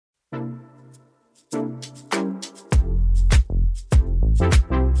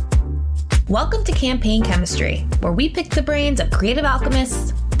Welcome to Campaign Chemistry, where we pick the brains of creative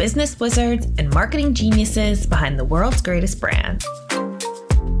alchemists, business wizards, and marketing geniuses behind the world's greatest brands.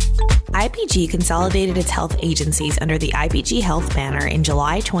 IPG consolidated its health agencies under the IPG Health banner in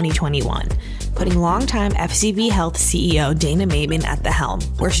July 2021, putting longtime FCB Health CEO Dana Maiman at the helm,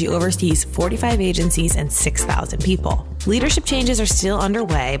 where she oversees 45 agencies and 6,000 people. Leadership changes are still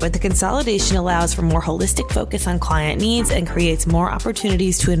underway, but the consolidation allows for more holistic focus on client needs and creates more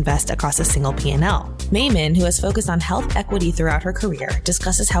opportunities to invest across a single P&L. Maiman, who has focused on health equity throughout her career,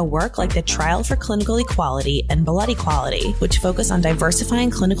 discusses how work like the Trial for Clinical Equality and Blood Equality, which focus on diversifying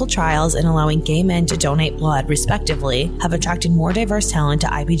clinical trials and allowing gay men to donate blood, respectively, have attracted more diverse talent to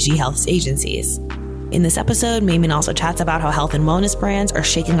IPG Health's agencies. In this episode, Maiman also chats about how health and wellness brands are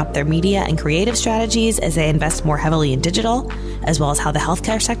shaking up their media and creative strategies as they invest more heavily in digital, as well as how the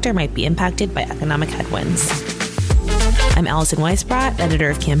healthcare sector might be impacted by economic headwinds. I'm Allison Weisbrot, editor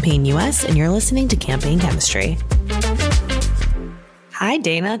of Campaign US, and you're listening to Campaign Chemistry. Hi,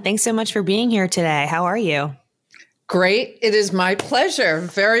 Dana. Thanks so much for being here today. How are you? Great. It is my pleasure.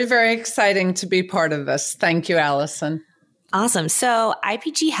 Very, very exciting to be part of this. Thank you, Allison. Awesome. So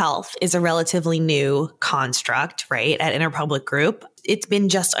IPG Health is a relatively new construct, right, at Interpublic Group. It's been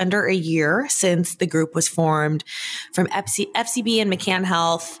just under a year since the group was formed from FCB and McCann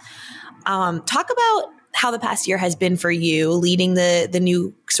Health. Talk about how the past year has been for you leading the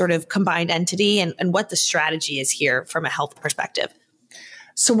new sort of combined entity and what the strategy is here from a health perspective.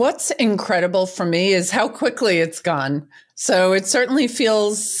 So what's incredible for me is how quickly it's gone. So it certainly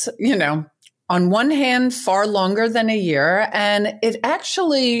feels, on one hand, far longer than a year, and it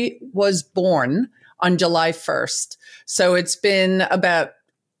actually was born on July 1st. So it's been about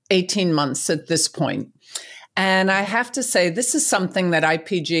 18 months at this point. And I have to say, this is something that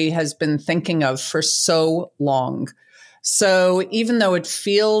IPG has been thinking of for so long. So even though it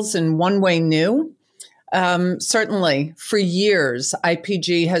feels in one way new, certainly for years,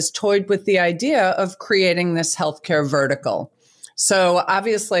 IPG has toyed with the idea of creating this healthcare vertical. So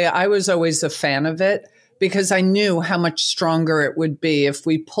obviously, I was always a fan of it because I knew how much stronger it would be if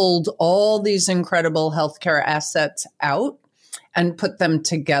we pulled all these incredible healthcare assets out and put them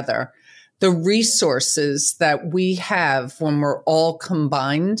together. The resources that we have when we're all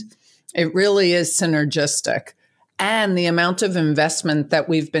combined, it really is synergistic. And the amount of investment that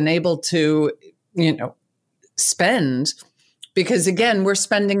we've been able to, spend, because again, we're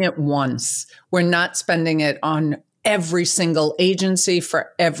spending it once. We're not spending it on every single agency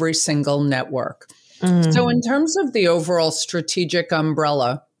for every single network. So in terms of the overall strategic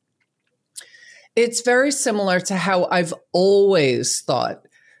umbrella, it's very similar to how I've always thought.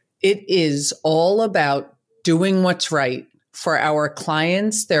 It is all about doing what's right for our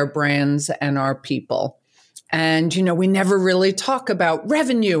clients, their brands, and our people. And, we never really talk about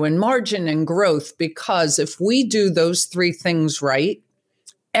revenue and margin and growth because if we do those three things right,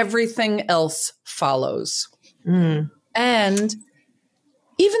 everything else follows. And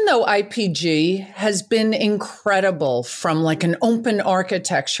even though IPG has been incredible from like an open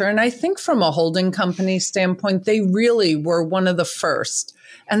architecture, and I think from a holding company standpoint, they really were one of the first.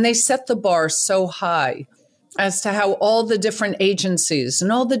 And they set the bar so high as to how all the different agencies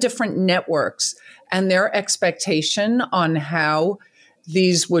and all the different networks and their expectation on how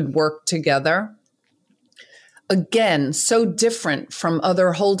these would work together. Again, so different from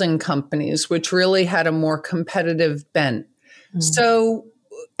other holding companies, which really had a more competitive bent. So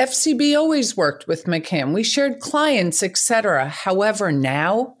FCB always worked with McCann. We shared clients, et cetera. However,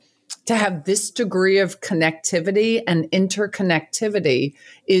 now to have this degree of connectivity and interconnectivity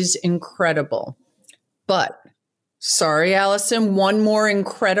is incredible. But, sorry, Allison, one more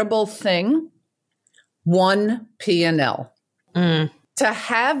incredible thing, one P&L. To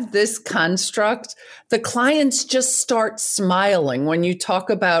have this construct, the clients just start smiling when you talk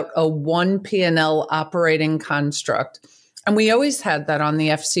about a one P&L operating construct. And we always had that on the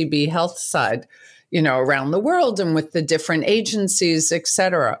FCB Health side, around the world and with the different agencies, et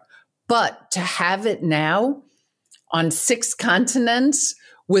cetera. But to have it now on 6 continents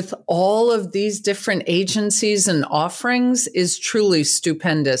with all of these different agencies and offerings is truly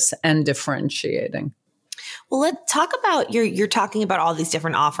stupendous and differentiating. Well, let's talk about you're talking about all these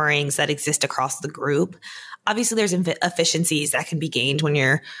different offerings that exist across the group. Obviously, there's efficiencies that can be gained when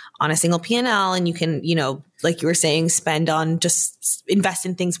you're on a single P&L and you can, like you were saying, spend on just invest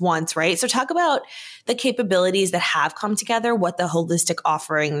in things once, right? So talk about the capabilities that have come together, what the holistic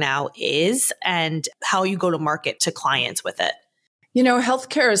offering now is, and how you go to market to clients with it.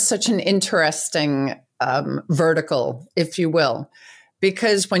 Healthcare is such an interesting vertical, if you will,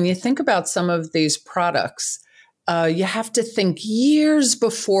 because when you think about some of these products, you have to think years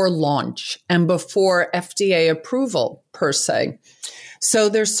before launch and before FDA approval, per se. So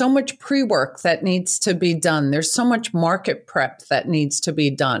there's so much pre-work that needs to be done. There's so much market prep that needs to be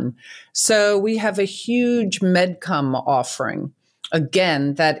done. So we have a huge MedCom offering,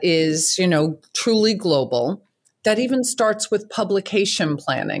 again, that is, truly global, that even starts with publication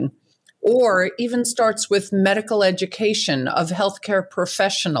planning, or even starts with medical education of healthcare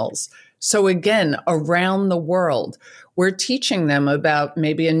professionals. So again, around the world, we're teaching them about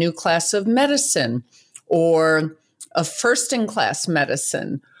maybe a new class of medicine, or a first-in-class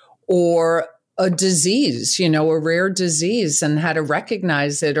medicine, or a disease, a rare disease, and how to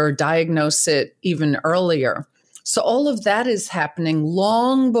recognize it or diagnose it even earlier. So all of that is happening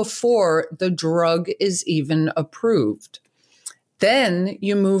long before the drug is even approved. Then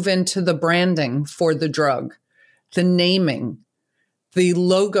you move into the branding for the drug, the naming, the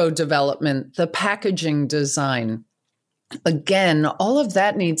logo development, the packaging design. Again, all of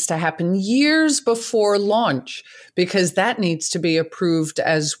that needs to happen years before launch, because that needs to be approved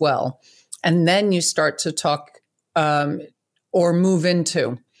as well. And then you start to talk or move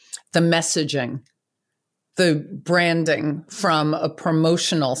into the messaging, the branding from a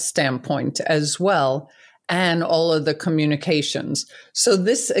promotional standpoint as well, and all of the communications. So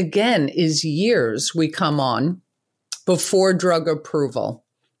this, again, is years we come on before drug approval.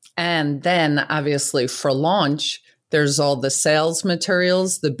 And then, obviously, for launch, there's all the sales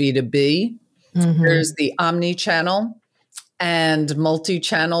materials, the B2B. Mm-hmm. There's the omni-channel and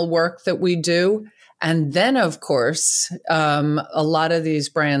multi-channel work that we do. And then, of course, a lot of these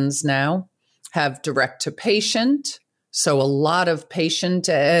brands now have direct-to-patient, so a lot of patient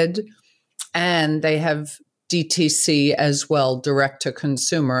ed, and they have DTC as well,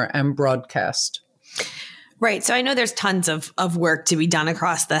 direct-to-consumer and broadcast. Right. So I know there's tons of work to be done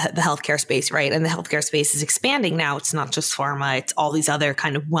across the healthcare space, right? And the healthcare space is expanding now. It's not just pharma. It's all these other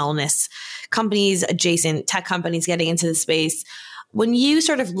kind of wellness companies, adjacent tech companies getting into the space. When you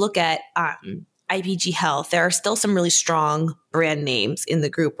sort of look at IPG Health, there are still some really strong brand names in the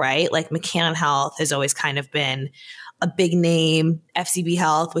group, right? Like McCann Health has always kind of been a big name, FCB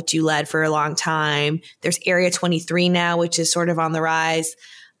Health, which you led for a long time. There's Area 23 now, which is sort of on the rise.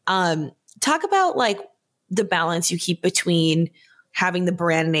 Talk about like the balance you keep between having the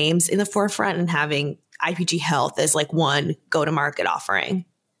brand names in the forefront and having IPG Health as like one go-to-market offering.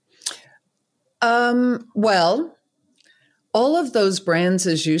 Well, all of those brands,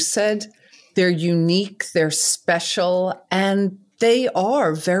 as you said, they're unique, they're special, and they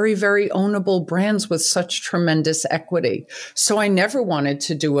are very, very ownable brands with such tremendous equity. So I never wanted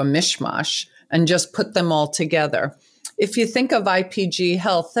to do a mishmash and just put them all together. If you think of IPG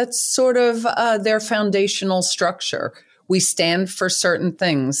Health, that's sort of their foundational structure. We stand for certain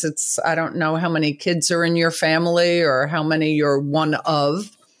things. I don't know how many kids are in your family or how many you're one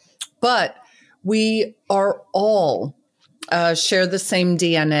of, but we are all share the same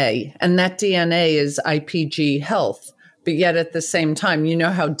DNA, and that DNA is IPG Health. But yet at the same time, you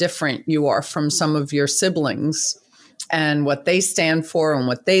know how different you are from some of your siblings and what they stand for and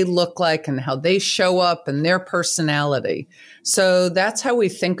what they look like and how they show up and their personality. So that's how we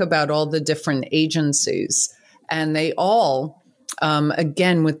think about all the different agencies. And they all,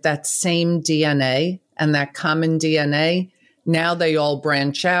 again, with that same DNA and that common DNA, now they all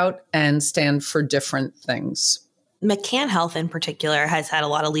branch out and stand for different things. McCann Health in particular has had a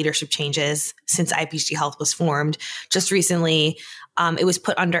lot of leadership changes since IPG Health was formed. Just recently, it was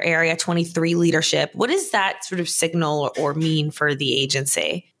put under Area 23 leadership. What does that sort of signal or mean for the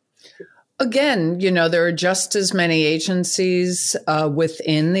agency? Again, there are just as many agencies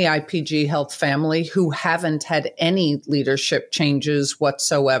within the IPG Health family who haven't had any leadership changes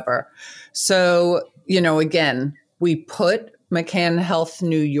whatsoever. So, again, we put McCann Health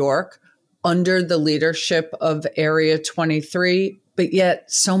New York under the leadership of Area 23, but yet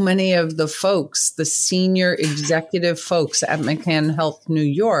so many of the folks, the senior executive folks at McCann Health New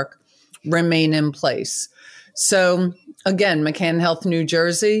York, remain in place. So again, McCann Health New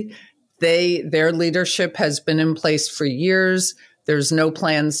Jersey, their leadership has been in place for years. There's no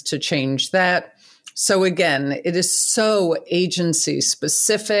plans to change that. So again, it is so agency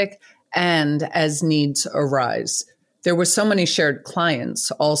specific and as needs arise. There were so many shared clients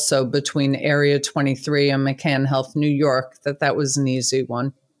also between Area 23 and McCann Health New York that was an easy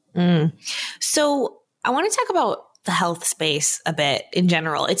one. So I want to talk about the health space a bit in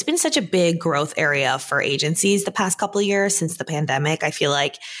general. It's been such a big growth area for agencies the past couple of years since the pandemic. I feel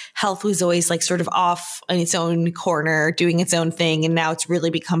like health was always like sort of off in its own corner, doing its own thing. And now it's really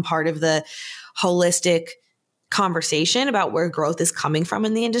become part of the holistic conversation about where growth is coming from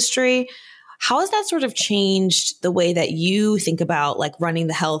in the industry. How has that sort of changed the way that you think about like running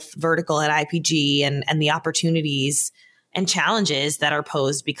the health vertical at IPG and the opportunities and challenges that are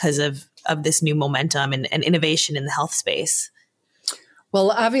posed because of this new momentum and innovation in the health space? Well,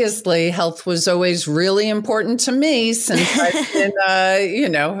 obviously, health was always really important to me since I've been,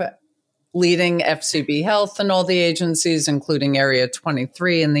 leading FCB Health and all the agencies, including Area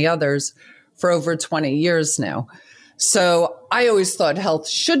 23 and the others, for over 20 years now. So I always thought health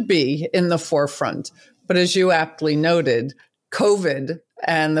should be in the forefront. But as you aptly noted, COVID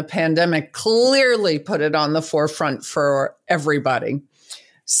and the pandemic clearly put it on the forefront for everybody.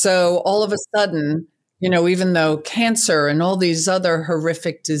 So all of a sudden, even though cancer and all these other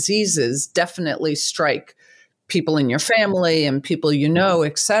horrific diseases definitely strike people in your family and people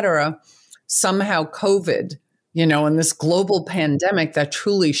et cetera, somehow COVID, and this global pandemic that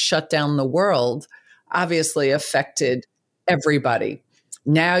truly shut down the world obviously affected everybody.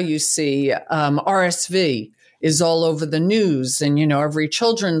 Now you see RSV is all over the news and, every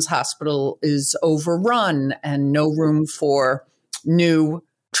children's hospital is overrun and no room for new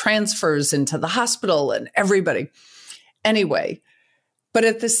transfers into the hospital and everybody. Anyway, but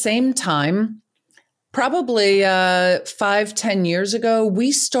at the same time, probably 5-10 years ago,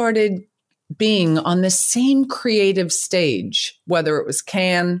 we started being on the same creative stage, whether it was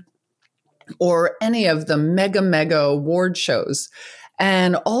Cannes or any of the mega award shows.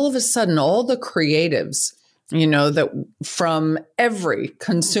 And all of a sudden, all the creatives, that from every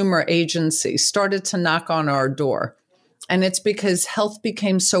consumer agency started to knock on our door. And it's because health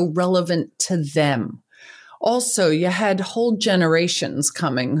became so relevant to them. Also, you had whole generations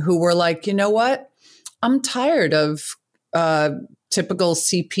coming who were like, you know what? I'm tired of typical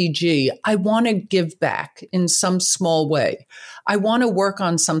CPG. I want to give back in some small way. I want to work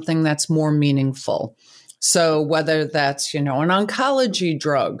on something that's more meaningful. So whether that's, an oncology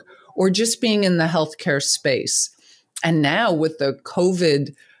drug or just being in the healthcare space. And now with the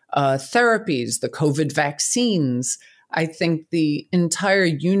COVID therapies, the COVID vaccines, I think the entire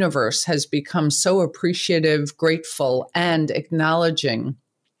universe has become so appreciative, grateful, and acknowledging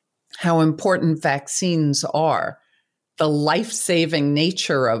how important vaccines are, the life-saving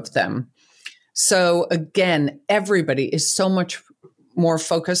nature of them. So again, everybody is so much more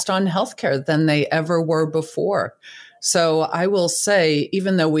focused on healthcare than they ever were before. So I will say,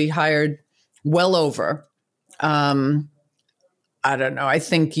 even though we hired well over, I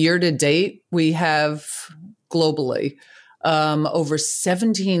think year to date, we have globally over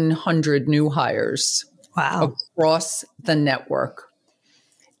 1,700 new hires. Wow. Across the network.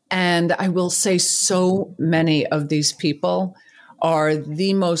 And I will say so many of these people are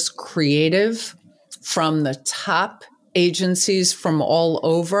the most creative from the top agencies from all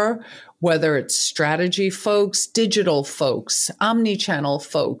over, whether it's strategy folks, digital folks, omni-channel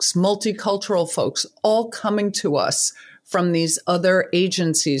folks, multicultural folks, all coming to us from these other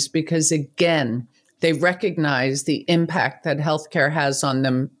agencies because, again, they recognize the impact that healthcare has on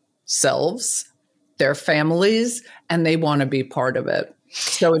themselves, their families, and they want to be part of it.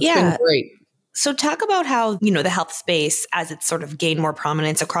 So it's been great. So talk about how, the health space, as it's sort of gained more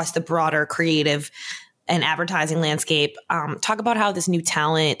prominence across the broader creative and advertising landscape, talk about how this new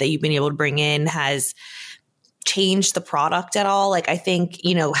talent that you've been able to bring in has changed the product at all. Like, I think,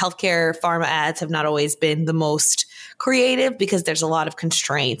 healthcare pharma ads have not always been the most creative because there's a lot of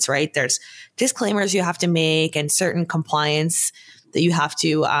constraints, right? There's disclaimers you have to make and certain compliance that you have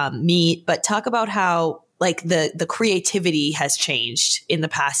to meet. But talk about how like the creativity has changed in the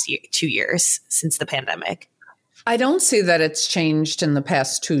past 2 years since the pandemic. I don't see that it's changed in the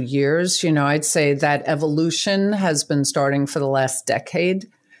past 2 years. I'd say that evolution has been starting for the last decade.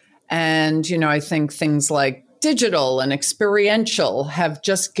 And, I think things like digital and experiential have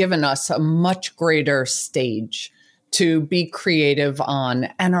just given us a much greater stage to be creative on.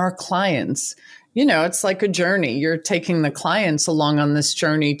 And our clients, it's like a journey. You're taking the clients along on this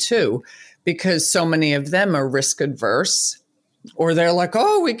journey too, because so many of them are risk adverse, or they're like,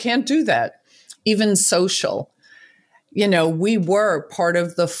 oh, we can't do that. Even social. We were part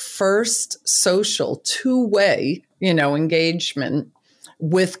of the first social two-way, engagement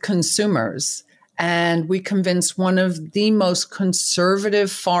with consumers. And we convinced one of the most conservative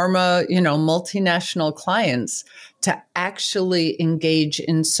pharma, multinational clients to actually engage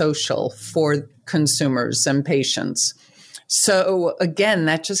in social for consumers and patients. So again,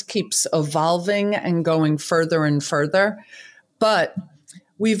 that just keeps evolving and going further and further. But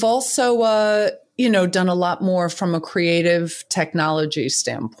we've also, done a lot more from a creative technology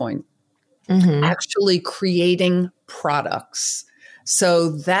standpoint, actually creating products. So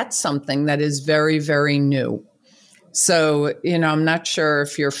that's something that is very, very new. So, I'm not sure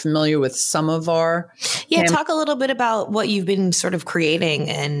if you're familiar with some of our. Yeah, talk a little bit about what you've been sort of creating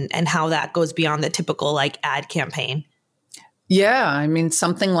and how that goes beyond the typical like ad campaign. Yeah, I mean,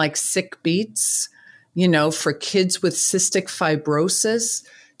 something like Sick Beats, for kids with cystic fibrosis,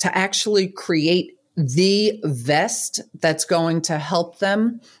 to actually create the vest that's going to help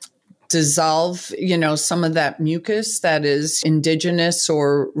them dissolve, some of that mucus that is indigenous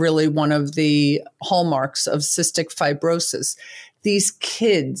or really one of the hallmarks of cystic fibrosis. These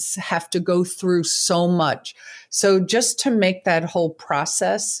kids have to go through so much. So just to make that whole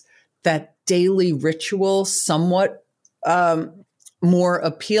process, that daily ritual somewhat more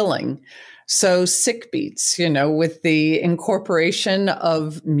appealing. So Sick Beats, with the incorporation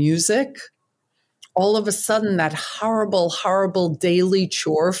of music, all of a sudden that horrible, horrible daily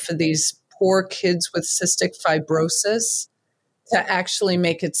chore for these poor kids with cystic fibrosis to actually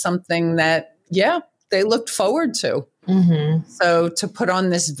make it something that, they looked forward to. Mm-hmm. So to put on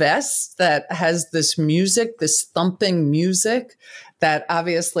this vest that has this music, this thumping music that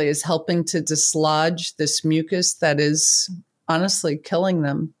obviously is helping to dislodge this mucus that is honestly killing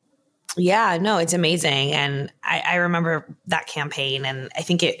them. Yeah, no, it's amazing. And I remember that campaign, and I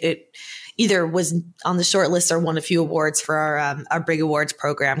think it either was on the short list or won a few awards for our Big Awards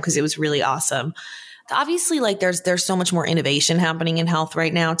program because it was really awesome. Obviously, like there's so much more innovation happening in health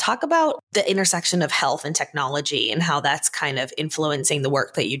right now. Talk about the intersection of health and technology and how that's kind of influencing the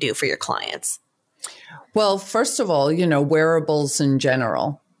work that you do for your clients. Well, first of all, wearables in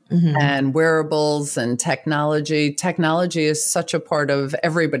general. Mm-hmm. And wearables and technology. Technology is such a part of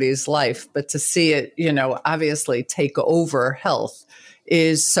everybody's life, but to see it, obviously take over health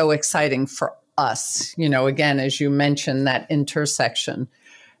is so exciting for us. Again, as you mentioned, that intersection.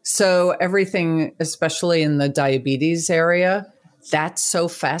 So everything, especially in the diabetes area, that's so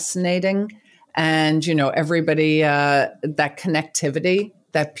fascinating. And, everybody, that connectivity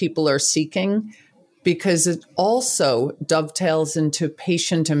that people are seeking, because it also dovetails into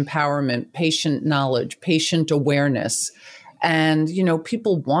patient empowerment, patient knowledge, patient awareness. And,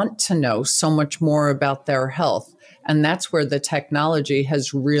 people want to know so much more about their health. And that's where the technology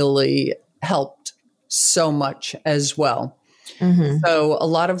has really helped so much as well. Mm-hmm. So a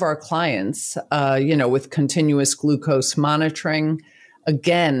lot of our clients, with continuous glucose monitoring,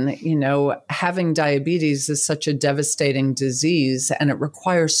 again, having diabetes is such a devastating disease, and it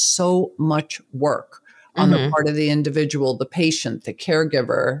requires so much work on the part of the individual, the patient, the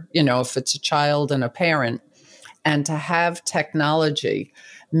caregiver, if it's a child and a parent. And to have technology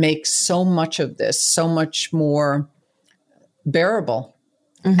make so much of this so much more bearable.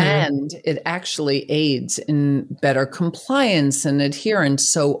 Mm-hmm. And it actually aids in better compliance and adherence.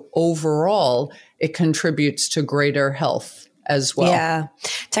 So overall, it contributes to greater health as well. Yeah.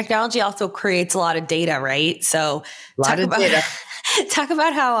 Technology also creates a lot of data, right? So data. Talk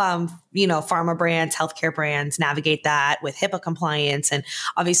about how, pharma brands, healthcare brands navigate that with HIPAA compliance. And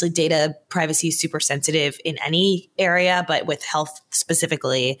obviously data privacy is super sensitive in any area, but with health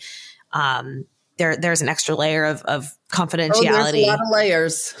specifically, there's an extra layer of confidentiality. Oh, there's a lot of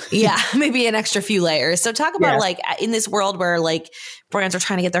layers. Yeah, maybe an extra few layers. So talk about in this world where brands are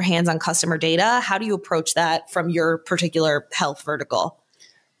trying to get their hands on customer data, how do you approach that from your particular health vertical?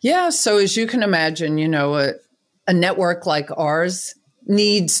 Yeah. So as you can imagine, a network like ours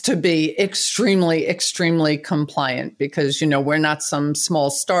needs to be extremely, extremely compliant because, we're not some small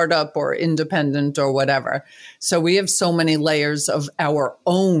startup or independent or whatever. So we have so many layers of our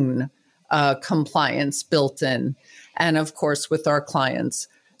own compliance built in. And of course, with our clients.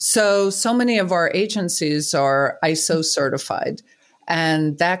 So many of our agencies are ISO certified,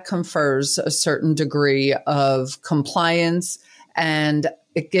 and that confers a certain degree of compliance, and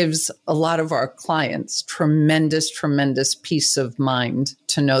it gives a lot of our clients tremendous, tremendous peace of mind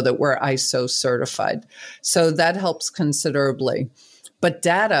to know that we're ISO certified. So that helps considerably. But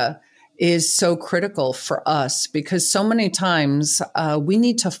data is so critical for us because so many times we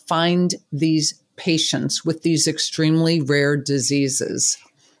need to find these patients with these extremely rare diseases.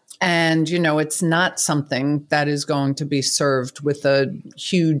 And, it's not something that is going to be served with a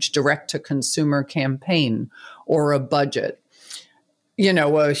huge direct-to-consumer campaign or a budget,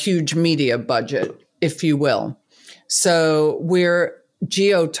 a huge media budget, if you will. So we're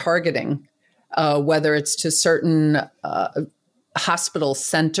geo-targeting, whether it's to certain hospital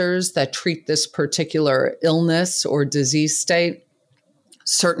centers that treat this particular illness or disease state,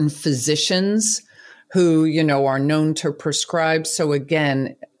 certain physicians who, are known to prescribe. So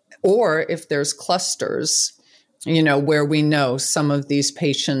again, or if there's clusters, where we know some of these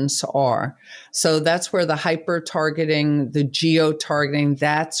patients are. So that's where the hyper targeting, the geo targeting,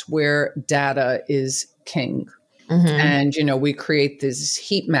 that's where data is king. And, we create these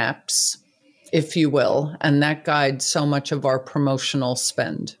heat maps, if you will, and that guides so much of our promotional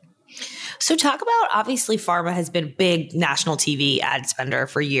spend. So talk about, obviously, pharma has been a big national TV ad spender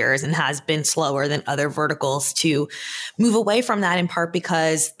for years and has been slower than other verticals to move away from that, in part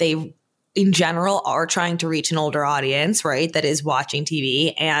because they, in general, are trying to reach an older audience, right, that is watching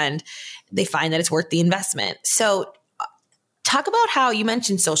TV, and they find that it's worth the investment. So talk about how you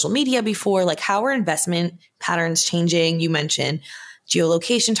mentioned social media before, like how are investment patterns changing? You mentioned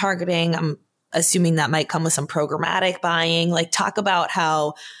geolocation targeting. I'm assuming that might come with some programmatic buying. Like talk about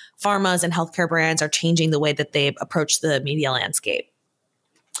how pharmas and healthcare brands are changing the way that they approach the media landscape.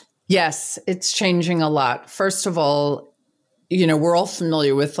 Yes, it's changing a lot. First of all, we're all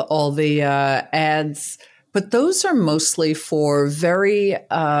familiar with all the ads, but those are mostly for very,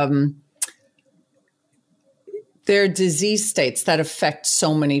 they're disease states that affect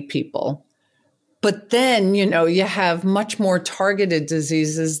so many people. But then, you have much more targeted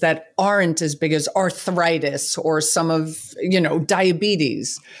diseases that aren't as big as arthritis or some of,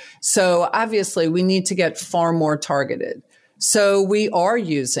 diabetes. So obviously we need to get far more targeted. So we are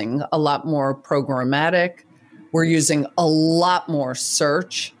using a lot more programmatic. We're using a lot more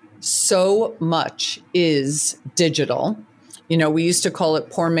search. So much is digital. We used to call it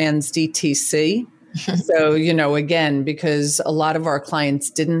poor man's DTC. So, again, because a lot of our clients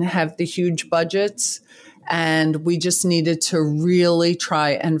didn't have the huge budgets and we just needed to really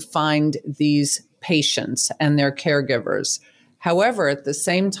try and find these patients and their caregivers. However, at the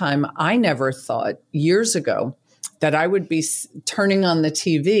same time, I never thought years ago that I would be turning on the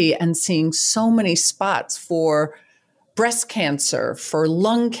TV and seeing so many spots for breast cancer, for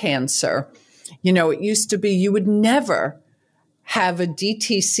lung cancer. It used to be you would never have a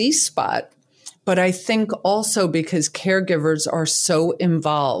DTC spot. But I think also because caregivers are so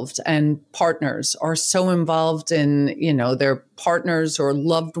involved and partners are so involved in, their partners or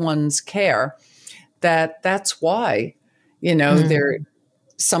loved ones' care, that's why,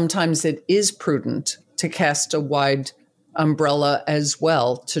 sometimes it is prudent to cast a wide umbrella as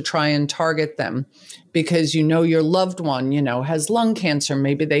well to try and target them because your loved one, has lung cancer.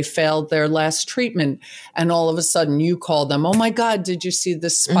 Maybe they failed their last treatment and all of a sudden you call them, oh my God, did you see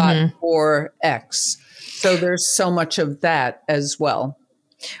this spot for X? So there's so much of that as well.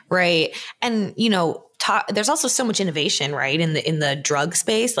 Right. And, there's also so much innovation, right, in the drug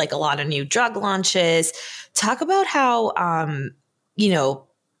space, like a lot of new drug launches. Talk about how,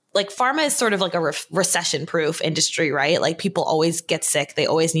 like pharma is sort of like a recession-proof industry, right? Like people always get sick. They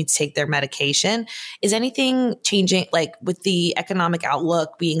always need to take their medication. Is anything changing, like with the economic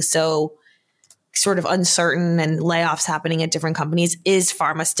outlook being so sort of uncertain and layoffs happening at different companies? Is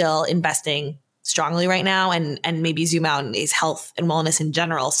pharma still investing strongly right now? And maybe zoom out, and is health and wellness in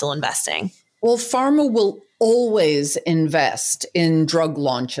general still investing? Well, pharma will always invest in drug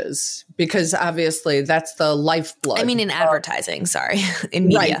launches because obviously that's the lifeblood. I mean, in advertising, in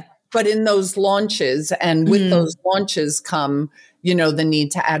media. Right. But in those launches and with those launches come, the need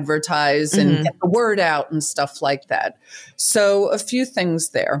to advertise and get the word out and stuff like that. So a few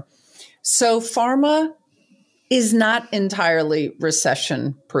things there. So pharma is not entirely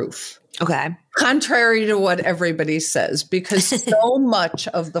recession proof. Okay. Contrary to what everybody says, because so much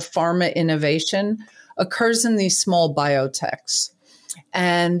of the pharma innovation occurs in these small biotechs.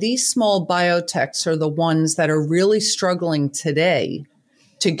 And these small biotechs are the ones that are really struggling today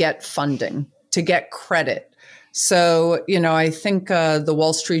to get funding, to get credit. So, I think the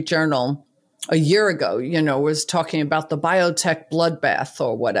Wall Street Journal a year ago, was talking about the biotech bloodbath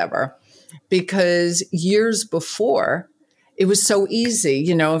or whatever, because years before, it was so easy,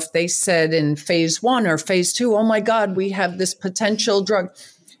 if they said in phase 1 or phase 2, oh my God, we have this potential drug,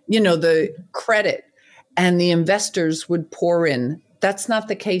 the credit and the investors would pour in. That's not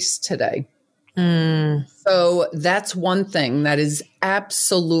the case today. So that's one thing that is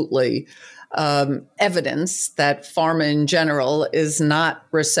absolutely evidence that pharma in general is not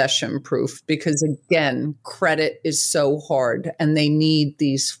recession proof because, again, credit is so hard and they need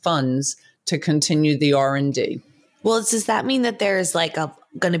these funds to continue the R&D. Well, does that mean that there's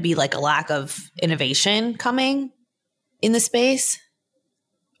going to be a lack of innovation coming in the space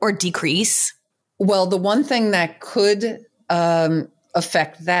or decrease? Well, the one thing that could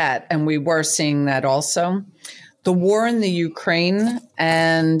affect that, and we were seeing that also, the war in the Ukraine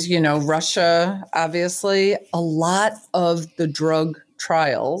and, Russia, obviously, a lot of the drug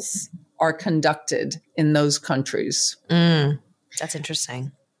trials are conducted in those countries. That's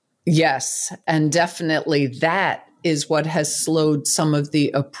interesting. Yes. And definitely that is what has slowed some of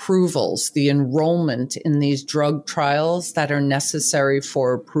the approvals, the enrollment in these drug trials that are necessary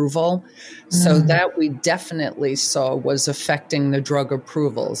for approval. So that we definitely saw was affecting the drug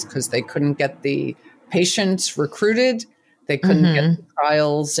approvals because they couldn't get the patients recruited, they couldn't get the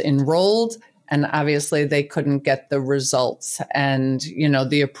trials enrolled, and obviously they couldn't get the results and,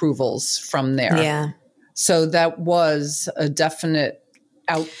 the approvals from there. Yeah. So that was a definite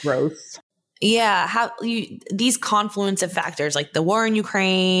outgrowth. Yeah, these confluence of factors like the war in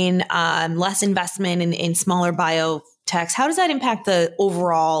Ukraine, less investment in smaller biotechs, how does that impact the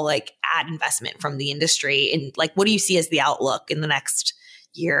overall ad investment from the industry? And what do you see as the outlook in the next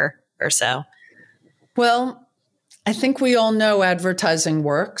year or so? Well, I think we all know advertising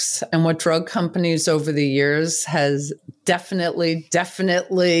works, and what drug companies over the years has definitely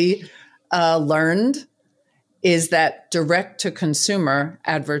learned is that direct to consumer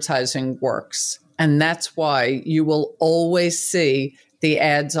advertising works. And that's why you will always see the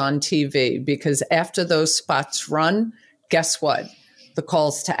ads on TV, because after those spots run, guess what? The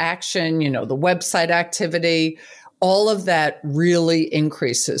calls to action, the website activity, all of that really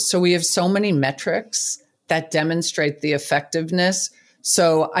increases. So we have so many metrics that demonstrate the effectiveness.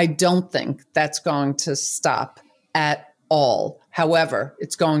 So I don't think that's going to stop at all. However,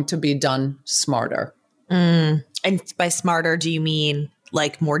 it's going to be done smarter. And by smarter, do you mean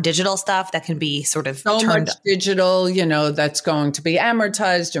more digital stuff that can be sort of so turned much digital, that's going to be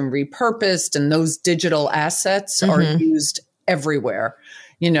amortized and repurposed, and those digital assets are used everywhere.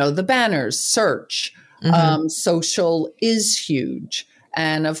 The banners, search, social is huge,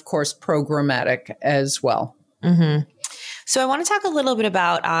 and of course, programmatic as well. So I want to talk a little bit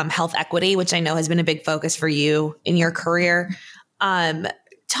about health equity, which I know has been a big focus for you in your career.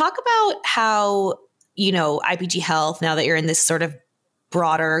 Talk about how IPG Health, now that you're in this sort of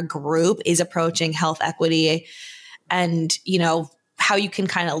broader group, is approaching health equity and, how you can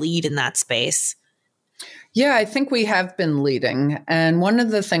kind of lead in that space. Yeah, I think we have been leading. And one of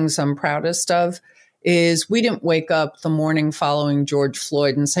the things I'm proudest of is we didn't wake up the morning following George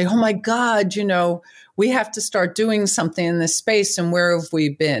Floyd and say, oh my God, we have to start doing something in this space. And where have we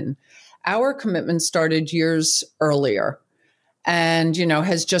been? Our commitment started years earlier and,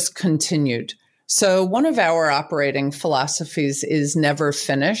 has just continued. So one of our operating philosophies is never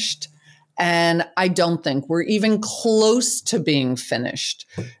finished. And I don't think we're even close to being finished.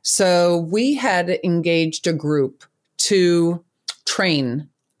 So we had engaged a group to train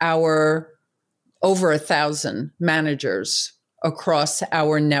our over 1,000 managers across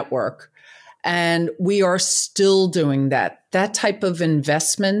our network. And we are still doing that type of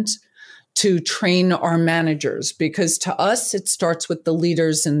investment to train our managers, because to us, it starts with the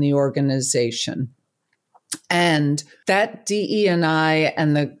leaders in the organization. And that DE&I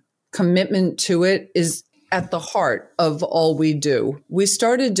and the commitment to it is at the heart of all we do. We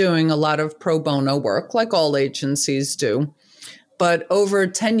started doing a lot of pro bono work, like all agencies do. But over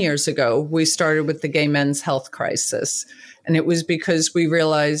 10 years ago, we started with the gay men's health crisis. And it was because we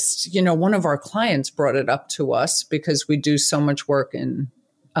realized, one of our clients brought it up to us because we do so much work in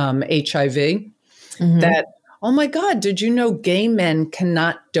HIV, that, oh my God, did you know gay men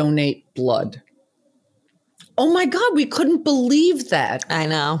cannot donate blood? Oh my God, we couldn't believe that. I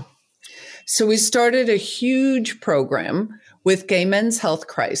know. So we started a huge program with Gay Men's Health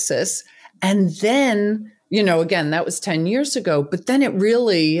Crisis. And then, again, that was 10 years ago, but then it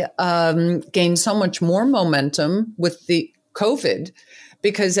really gained so much more momentum with the COVID,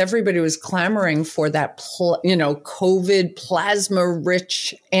 because everybody was clamoring for that, COVID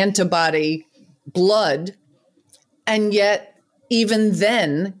plasma-rich antibody blood. And yet, even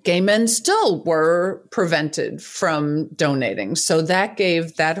then, gay men still were prevented from donating. So that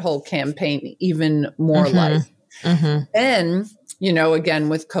gave that whole campaign even more life. Then, again,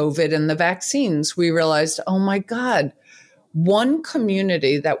 with COVID and the vaccines, we realized, oh my God, one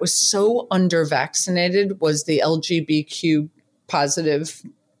community that was so under-vaccinated was the LGBTQ positive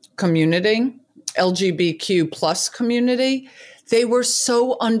community, LGBTQ plus community. They were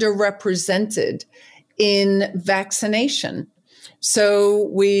so underrepresented in vaccination. So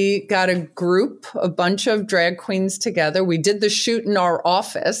we got a bunch of drag queens together. We did the shoot in our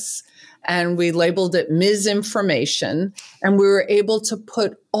office and we labeled it Ms. Information. And we were able to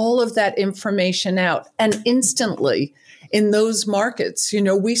put all of that information out. And instantly in those markets,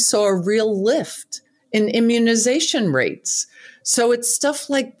 we saw a real lift in immunization rates. So it's stuff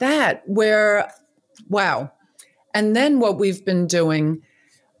like that where, wow. And then what we've been doing,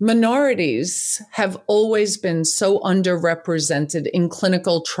 minorities have always been so underrepresented in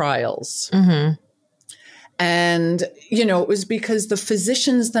clinical trials. And, it was because the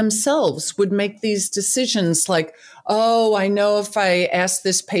physicians themselves would make these decisions like, oh, I know if I ask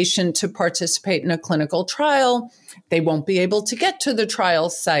this patient to participate in a clinical trial, they won't be able to get to the trial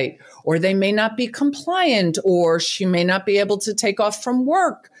site, or they may not be compliant, or she may not be able to take off from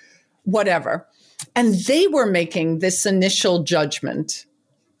work, whatever. And they were making this initial judgment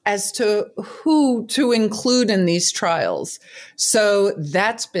as to who to include in these trials. So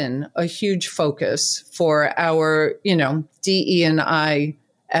that's been a huge focus for our, DE&I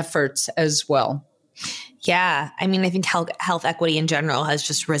efforts as well. Yeah. I mean, I think health equity in general has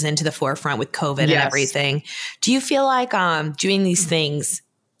just risen to the forefront with COVID and everything. Do you feel like doing these things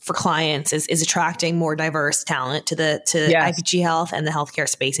for clients is attracting more diverse talent to IPG Health and the healthcare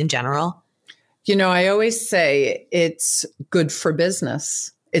space in general? I always say it's good for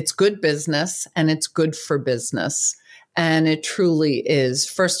business. It's good business and it's good for business. And it truly is.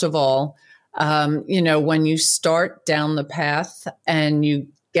 First of all, when you start down the path and you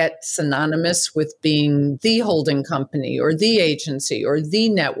get synonymous with being the holding company or the agency or the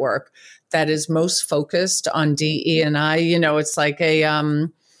network that is most focused on DE&I, it's like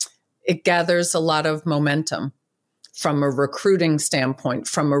it gathers a lot of momentum from a recruiting standpoint,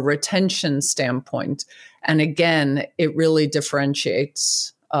 from a retention standpoint. And again, it really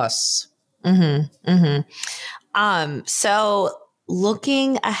differentiates us. Mm-hmm, mm-hmm. So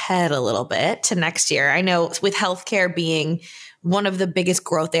looking ahead a little bit to next year, I know with healthcare being one of the biggest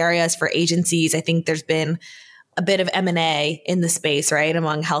growth areas for agencies, I think there's been a bit of M&A in the space, right?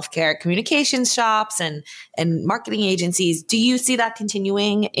 Among healthcare communications shops and marketing agencies. Do you see that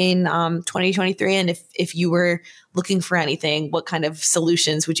continuing in 2023? And if you were looking for anything, what kind of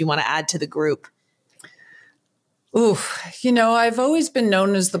solutions would you want to add to the group? Ooh, I've always been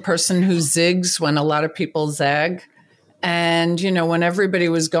known as the person who zigs when a lot of people zag. And, when everybody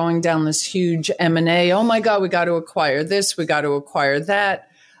was going down this huge M&A, oh my God, we got to acquire this, we got to acquire that.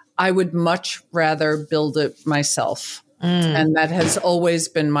 I would much rather build it myself. And that has always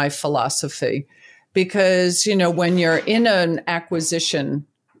been my philosophy. Because, when you're in an acquisition,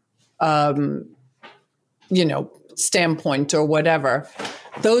 standpoint or whatever,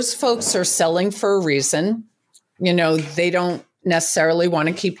 those folks are selling for a reason. They don't necessarily want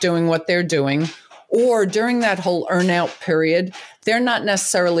to keep doing what they're doing. Or during that whole earnout period, they're not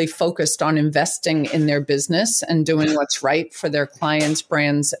necessarily focused on investing in their business and doing what's right for their clients,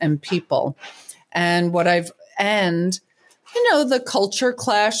 brands, and people. And the culture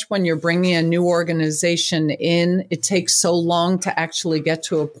clash when you're bringing a new organization in, it takes so long to actually get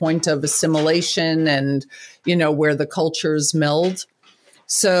to a point of assimilation and, where the cultures meld.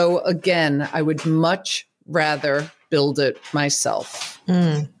 So again, I would much rather build it myself.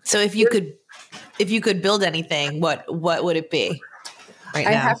 So if you could build anything, what would it be right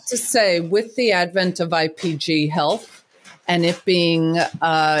now? I have to say, with the advent of IPG Health and it being,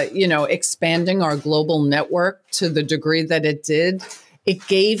 expanding our global network to the degree that it did, it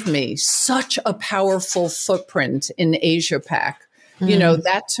gave me such a powerful footprint in Asia Pac.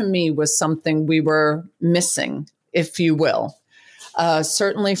 That to me was something we were missing, if you will.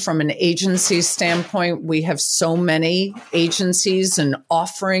 Certainly from an agency standpoint, we have so many agencies and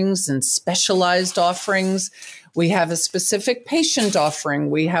offerings and specialized offerings. We have a specific patient offering.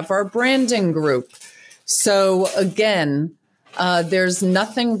 We have our branding group. So again, there's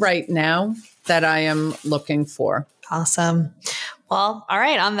nothing right now that I am looking for. Awesome. Well, all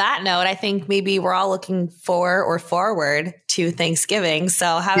right. On that note, I think maybe we're all looking forward to Thanksgiving.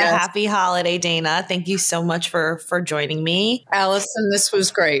 So have a happy holiday, Dana. Thank you so much for joining me. Allison, this was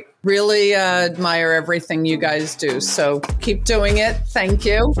great. Really admire everything you guys do. So keep doing it. Thank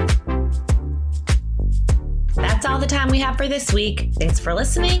you. That's all the time we have for this week. Thanks for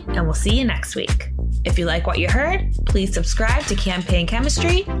listening, and we'll see you next week. If you like what you heard, please subscribe to Campaign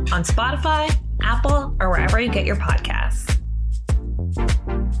Chemistry on Spotify, Apple, or wherever you get your podcasts.